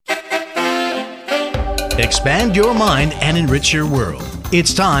Expand your mind and enrich your world.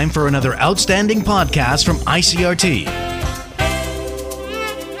 It's time for another outstanding podcast from ICRT.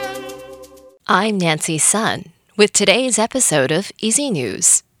 I'm Nancy Sun with today's episode of Easy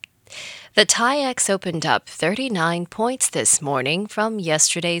News. The TAIEX opened up 39 points this morning from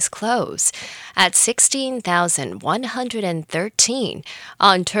yesterday's close at 16,113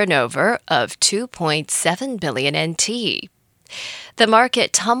 on turnover of 2.7 billion NT. The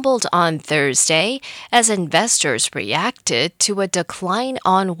market tumbled on Thursday as investors reacted to a decline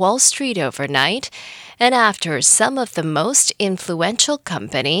on Wall Street overnight and after some of the most influential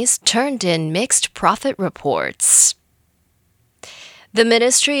companies turned in mixed profit reports. The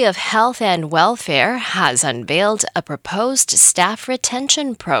Ministry of Health and Welfare has unveiled a proposed staff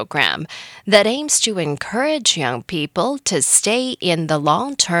retention program that aims to encourage young people to stay in the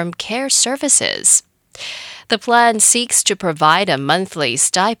long-term care services. The plan seeks to provide a monthly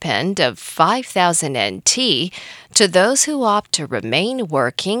stipend of 5,000 NT to those who opt to remain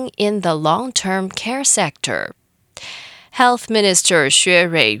working in the long-term care sector. Health Minister Xue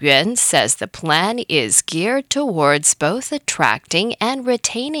Ruiyuan says the plan is geared towards both attracting and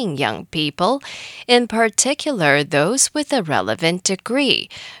retaining young people, in particular those with a relevant degree,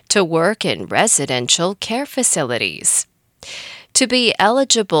 to work in residential care facilities. To be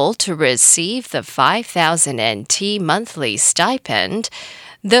eligible to receive the 5,000 NT monthly stipend,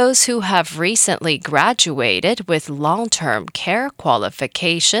 those who have recently graduated with long-term care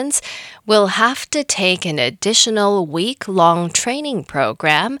qualifications will have to take an additional week-long training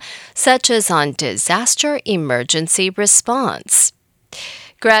program, such as on disaster emergency response.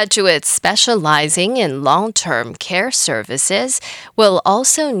 Graduates specializing in long-term care services will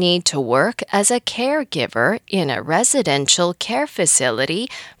also need to work as a caregiver in a residential care facility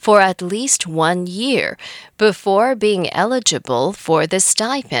for at least 1 year before being eligible for the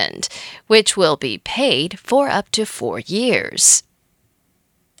stipend, which will be paid for up to 4 years.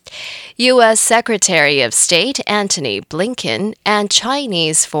 U.S. Secretary of State Antony Blinken and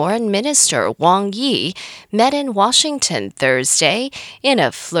Chinese Foreign Minister Wang Yi met in Washington Thursday in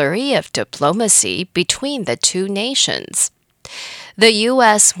a flurry of diplomacy between the two nations. The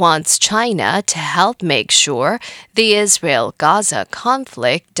U.S. wants China to help make sure the Israel-Gaza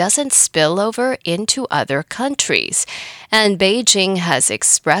conflict doesn't spill over into other countries, and Beijing has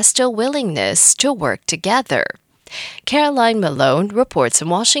expressed a willingness to work together. Caroline Malone reports in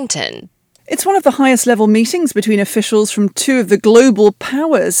Washington. It's one of the highest-level meetings between officials from two of the global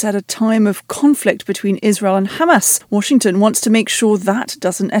powers at a time of conflict between Israel and Hamas. Washington wants to make sure that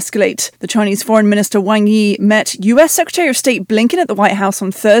doesn't escalate. The Chinese Foreign Minister Wang Yi met U.S. Secretary of State Blinken at the White House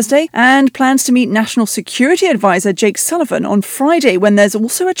on Thursday and plans to meet National Security Advisor Jake Sullivan on Friday, when there's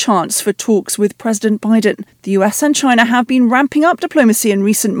also a chance for talks with President Biden. The U.S. and China have been ramping up diplomacy in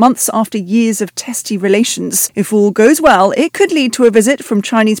recent months after years of testy relations. If all goes well, it could lead to a visit from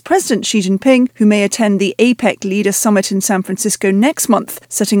Chinese President Xi Jinping, who may attend the APEC Leader Summit in San Francisco next month,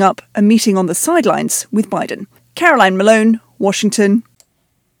 setting up a meeting on the sidelines with Biden. Caroline Malone, Washington.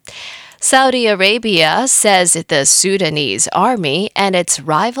 Saudi Arabia says the Sudanese army and its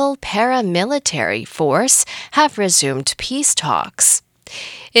rival paramilitary force have resumed peace talks.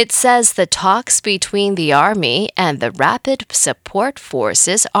 It says the talks between the army and the Rapid Support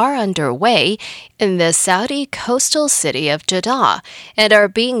Forces are underway in the Saudi coastal city of Jeddah and are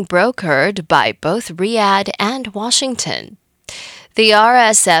being brokered by both Riyadh and Washington. The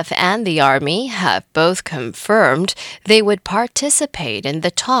RSF and the army have both confirmed they would participate in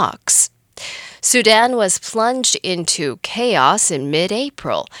the talks. Sudan was plunged into chaos in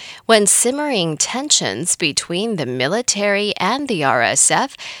mid-April when simmering tensions between the military and the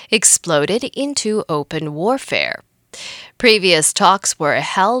RSF exploded into open warfare. Previous talks were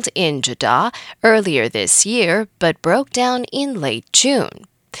held in Jeddah earlier this year but broke down in late June.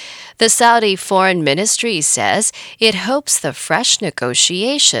 The Saudi Foreign Ministry says it hopes the fresh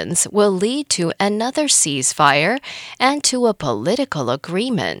negotiations will lead to another ceasefire and to a political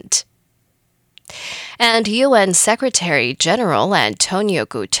agreement. And UN Secretary-General Antonio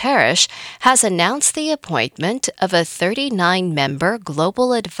Guterres has announced the appointment of a 39-member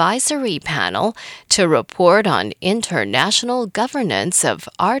global advisory panel to report on international governance of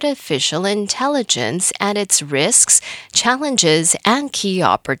artificial intelligence and its risks, challenges, and key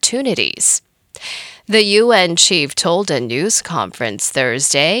opportunities. The UN chief told a news conference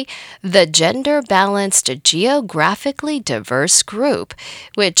Thursday the gender-balanced geographically diverse group,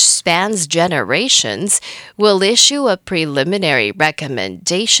 which spans generations, will issue a preliminary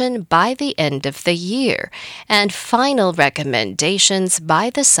recommendation by the end of the year and final recommendations by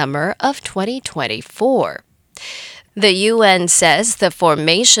the summer of 2024. The UN says the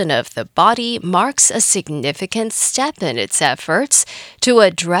formation of the body marks a significant step in its efforts to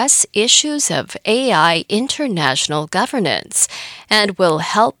address issues of AI international governance and will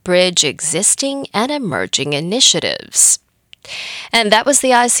help bridge existing and emerging initiatives. And that was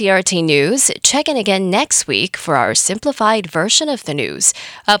the ICRT News. Check in again next week for our simplified version of the news,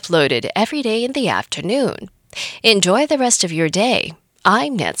 uploaded every day in the afternoon. Enjoy the rest of your day.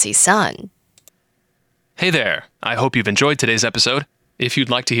 I'm Nancy Sun. Hey there! I hope you've enjoyed today's episode. If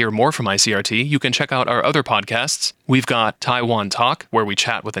you'd like to hear more from ICRT, you can check out our other podcasts. We've got Taiwan Talk, where we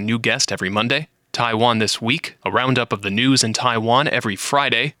chat with a new guest every Monday, Taiwan This Week, a roundup of the news in Taiwan every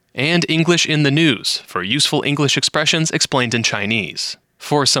Friday, and English in the News, for useful English expressions explained in Chinese.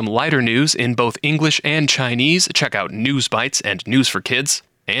 For some lighter news in both English and Chinese, check out News Bites and News for Kids.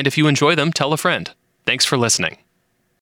 And if you enjoy them, tell a friend. Thanks for listening.